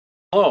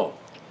Hello,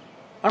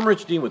 I'm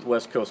Rich Dean with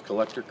West Coast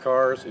Collector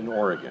Cars in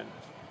Oregon,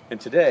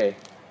 and today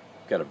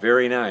I've got a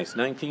very nice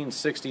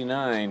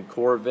 1969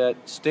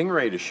 Corvette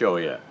Stingray to show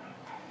you.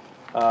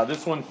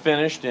 This one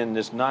finished in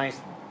this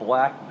nice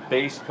black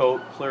base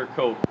coat, clear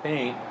coat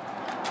paint.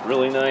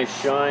 Really nice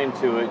shine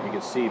to it. You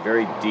can see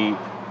very deep,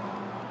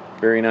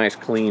 very nice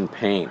clean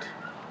paint.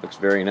 Looks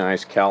very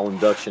nice. Cowl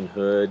induction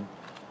hood.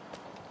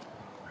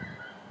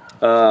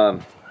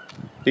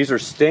 These are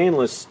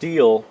stainless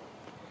steel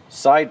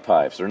side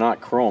pipes. They're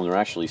not chrome, they're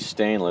actually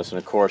stainless, and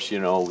of course, you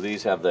know,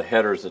 these have the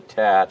headers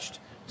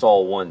attached. It's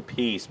all one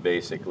piece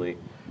basically.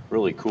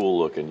 Really cool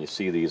looking. You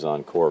see these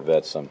on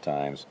Corvettes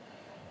sometimes.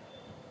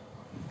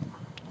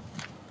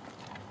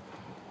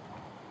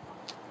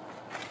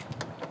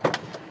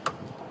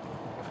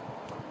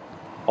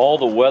 All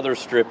the weather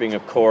stripping,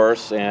 of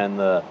course, and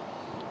the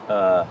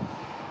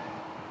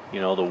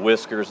you know, the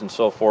whiskers and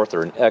so forth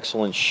are in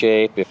excellent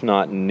shape, if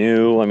not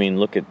new. I mean,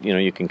 look at, you know,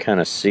 you can kind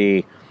of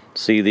see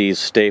these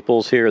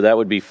staples here. That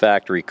would be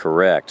factory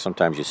correct.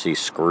 Sometimes you see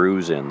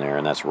screws in there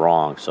and that's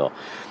wrong. So,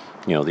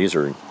 you know, these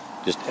are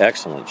just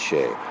excellent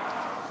shape.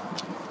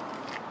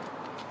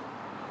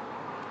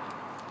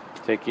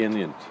 Take in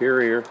the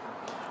interior.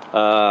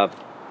 The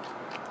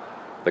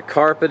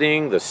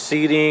carpeting, the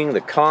seating,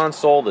 the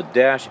console, the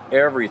dash,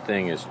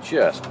 everything is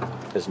just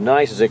as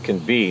nice as it can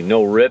be.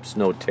 No rips,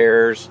 no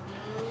tears,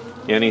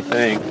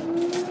 anything.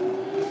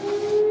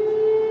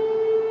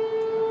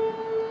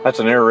 That's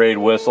an air raid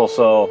whistle,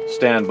 so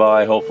stand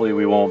by. Hopefully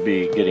we won't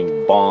be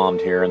getting bombed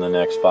here in the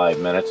next 5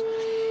 minutes.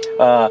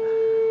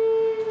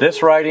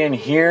 This right in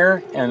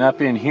here and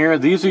up in here,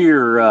 these are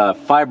your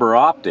fiber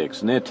optics,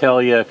 and they tell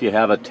you if you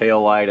have a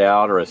tail light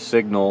out or a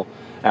signal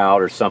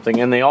out or something,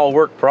 and they all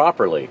work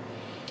properly.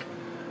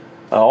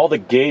 All the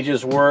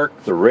gauges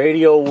work, the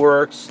radio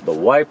works, the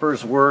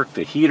wipers work,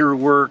 the heater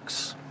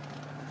works.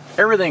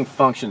 Everything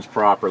functions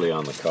properly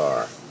on the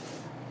car.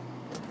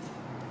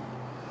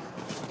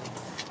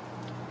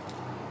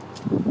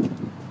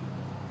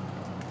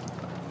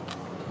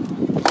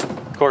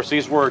 Of course,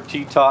 these were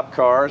T-top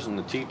cars, and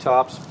the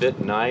T-tops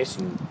fit nice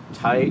and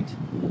tight,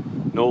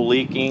 no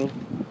leaking.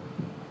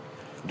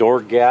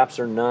 Door gaps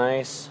are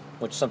nice,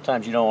 which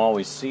sometimes you don't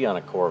always see on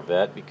a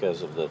Corvette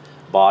because of the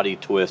body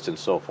twist and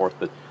so forth,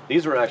 but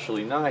these are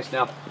actually nice.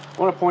 Now, I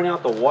want to point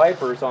out the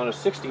wipers on a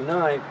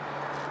 69.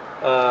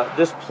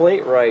 This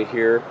plate right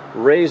here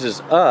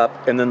raises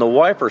up, and then the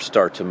wipers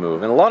start to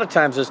move. And a lot of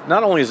times,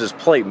 not only is this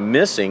plate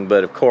missing,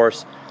 but of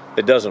course,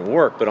 it doesn't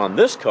work. But on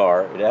this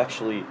car, it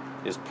actually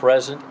is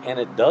present and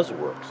it does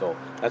work, so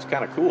that's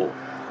kind of cool.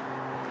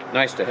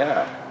 Nice to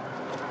have.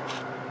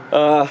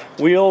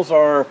 Wheels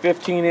are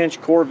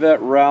 15-inch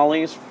Corvette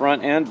Rallies,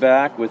 front and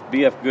back, with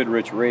BF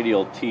Goodrich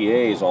radial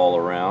TAs all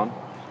around.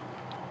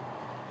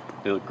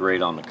 They look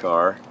great on the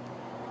car.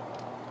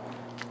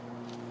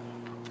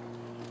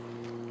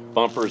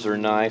 Bumpers are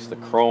nice, the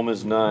chrome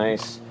is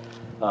nice,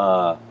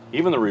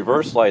 even the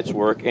reverse lights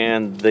work,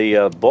 and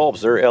the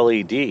bulbs, they're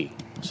LED,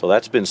 so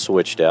that's been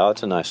switched out.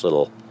 It's a nice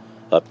little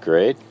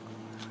upgrade.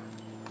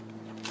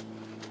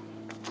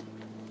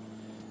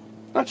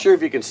 Not sure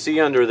if you can see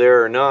under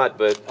there or not,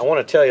 but I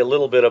want to tell you a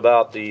little bit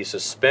about the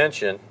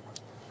suspension.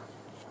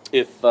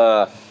 If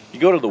you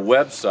go to the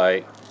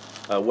website,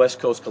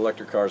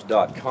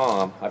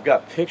 westcoastcollectorcars.com, I've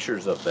got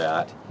pictures of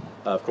that.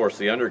 Of course,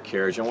 the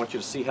undercarriage. I want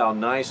you to see how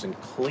nice and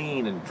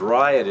clean and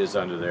dry it is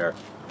under there.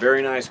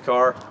 Very nice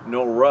car,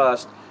 no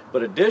rust.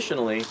 But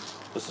additionally,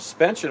 the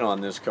suspension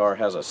on this car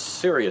has a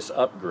serious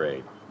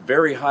upgrade.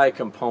 Very high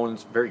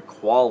components, very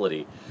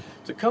quality.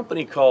 It's a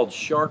company called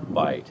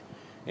Sharkbite,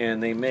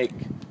 and they make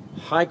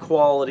high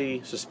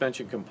quality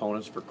suspension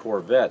components for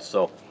Corvettes.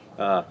 So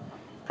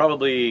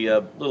probably a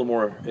little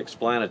more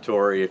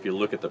explanatory if you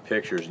look at the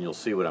pictures, and you'll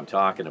see what I'm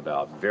talking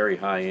about. Very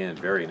high end,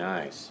 very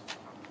nice.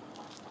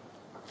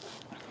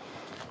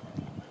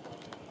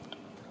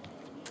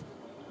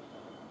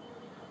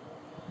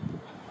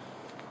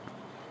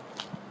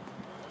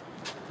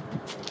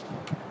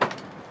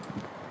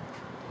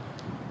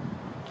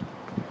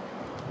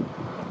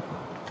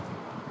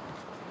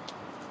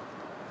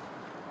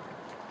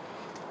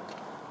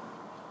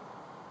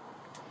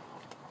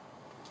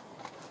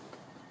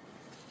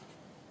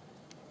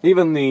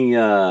 Even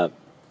the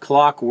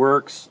clock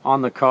works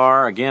on the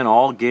car. Again,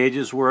 all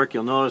gauges work.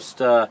 You'll notice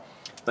the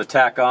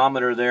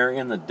tachometer there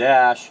in the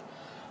dash.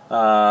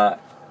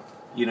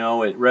 You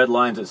know, it red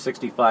lines at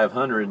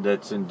 6,500.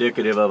 That's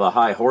indicative of a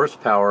high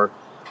horsepower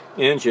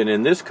engine.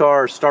 And this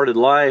car started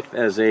life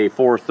as a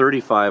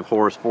 435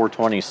 horse,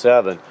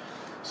 427.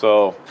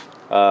 So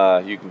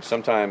you can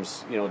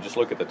sometimes, you know, just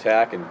look at the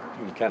tach and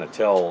you can kind of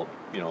tell,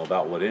 you know,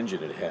 about what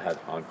engine it had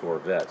on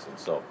Corvettes. And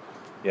so,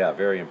 yeah,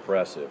 very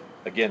impressive.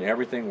 Again,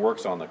 everything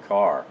works on the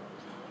car.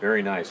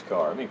 Very nice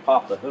car. Let me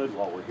pop the hood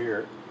while we're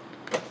here.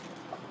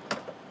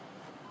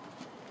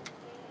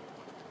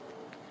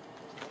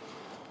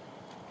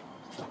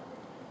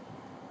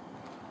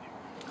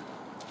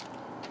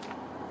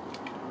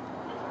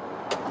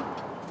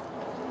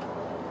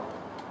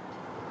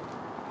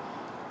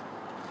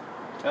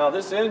 Now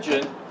this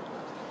engine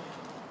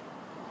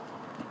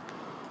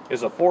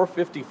is a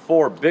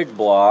 454 big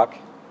block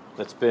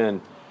that's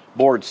been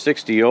bored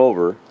 60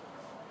 over.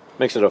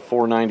 Makes it a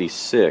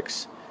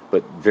 496,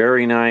 but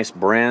very nice,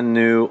 brand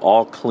new,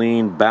 all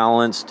clean,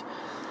 balanced.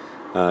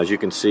 As you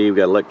can see, we've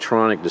got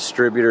electronic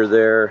distributor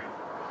there.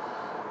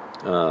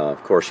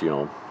 Of course, you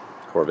know,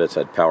 Corvettes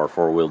had power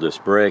 4-wheel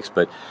disc brakes,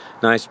 but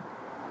nice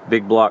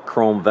big block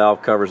chrome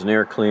valve covers and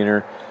air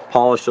cleaner,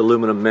 polished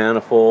aluminum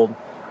manifold,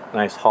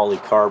 nice Holley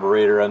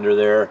carburetor under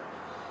there.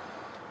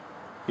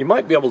 You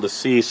might be able to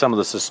see some of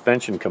the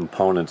suspension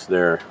components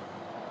there.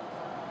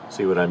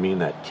 See what I mean?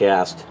 That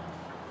cast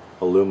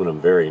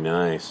aluminum, very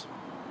nice.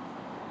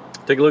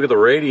 Take a look at the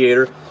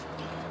radiator.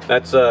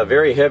 That's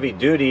very heavy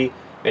duty,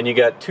 and you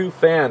got 2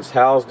 fans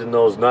housed in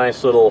those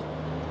nice little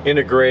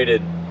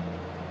integrated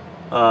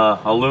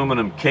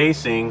aluminum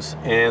casings,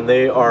 and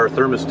they are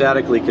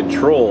thermostatically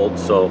controlled,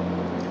 so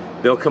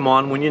they'll come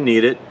on when you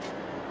need it.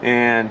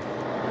 And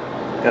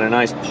got a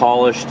nice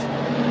polished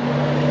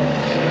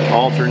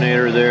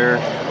alternator there.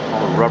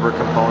 All the rubber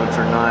components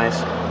are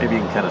nice. Maybe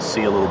you can kind of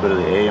see a little bit of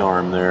the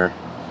A-arm there.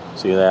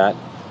 See that?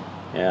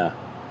 Yeah,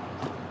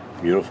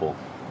 beautiful.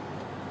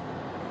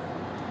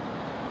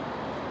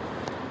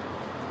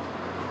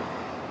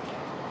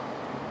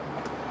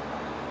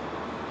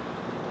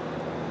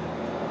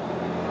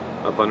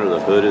 Up under the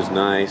hood is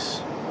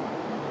nice.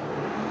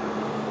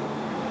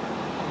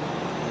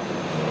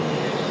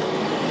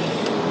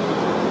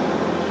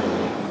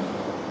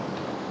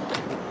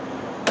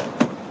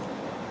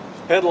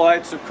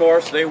 Headlights, of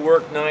course, they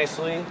work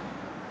nicely,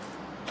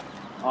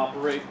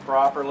 operate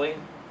properly.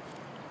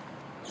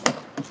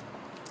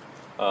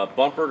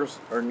 Bumpers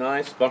are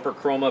nice. Bumper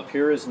chrome up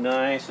here is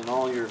nice, and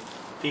all your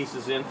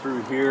pieces in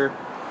through here.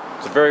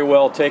 It's a very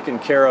well taken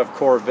care of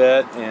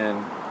Corvette,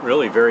 and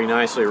really very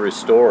nicely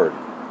restored.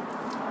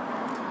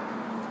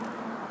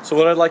 So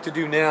what I'd like to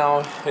do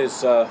now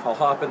is I'll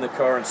hop in the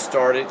car and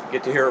start it,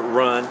 get to hear it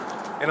run,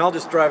 and I'll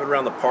just drive it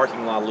around the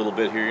parking lot a little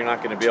bit here. You're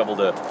not going to be able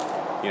to,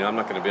 I'm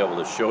not going to be able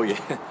to show you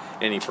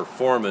any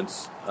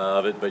performance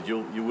of it, but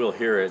you will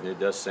hear it, and it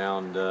does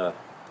sound, it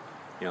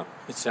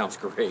sounds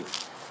great.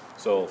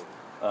 So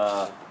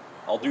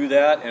I'll do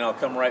that, and I'll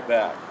come right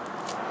back.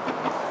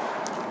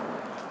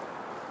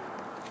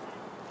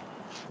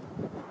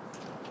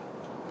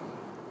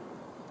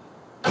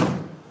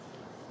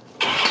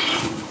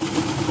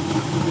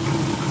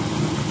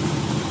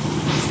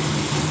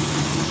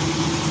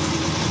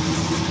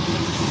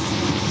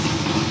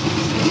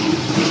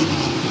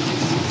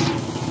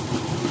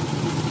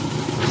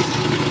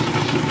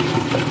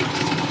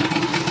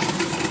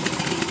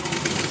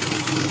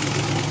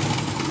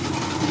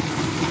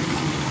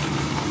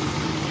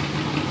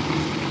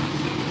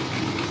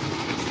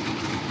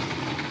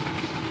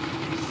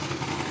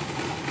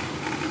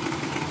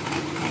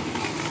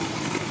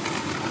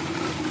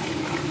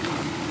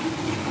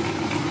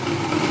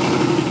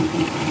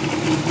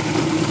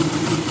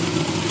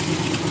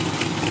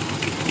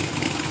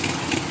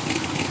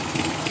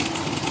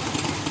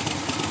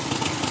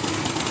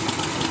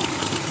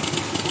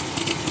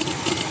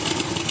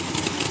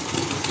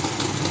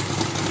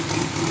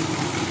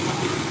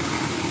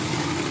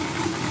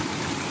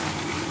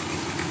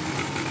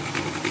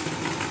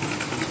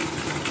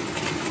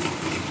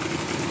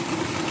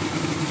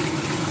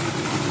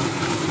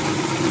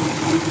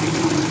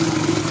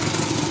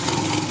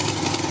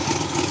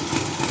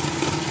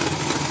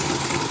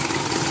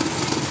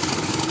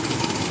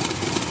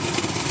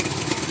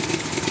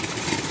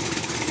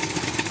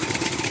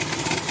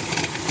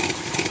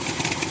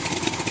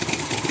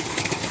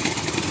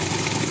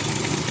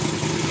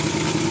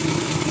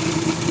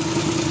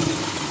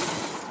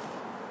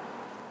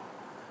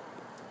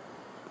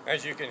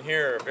 As you can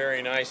hear, a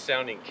very nice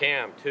sounding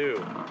cam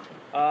too.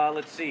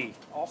 Let's see,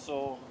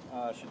 also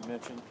I should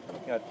mention,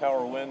 got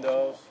power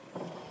windows.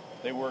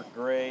 They work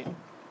great.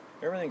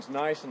 Everything's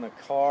nice in the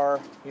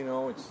car,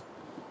 it's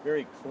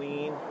very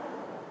clean.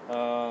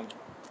 Horn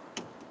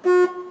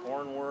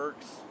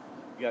works.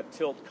 You got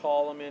tilt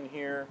column in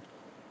here.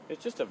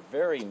 It's just a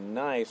very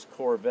nice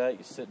Corvette.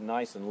 You sit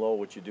nice and low,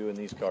 which you do in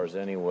these cars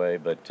anyway,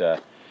 but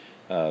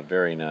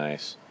very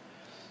nice.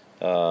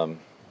 Yeah.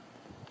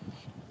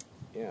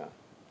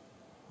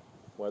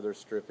 Weather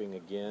stripping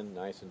again,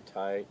 nice and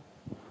tight.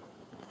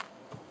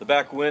 The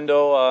back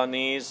window on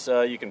these,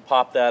 you can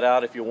pop that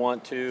out if you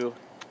want to.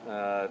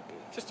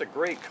 Just a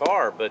great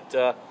car, but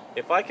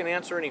if I can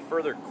answer any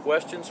further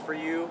questions for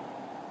you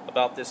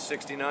about this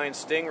 '69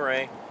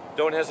 Stingray,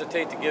 don't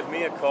hesitate to give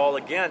me a call.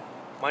 Again,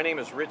 my name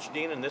is Rich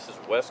Dean, and this is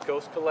West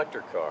Coast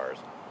Collector Cars.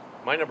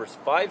 My number is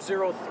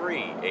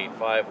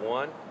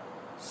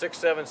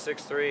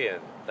 503-851-6763,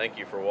 and thank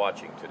you for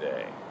watching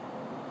today.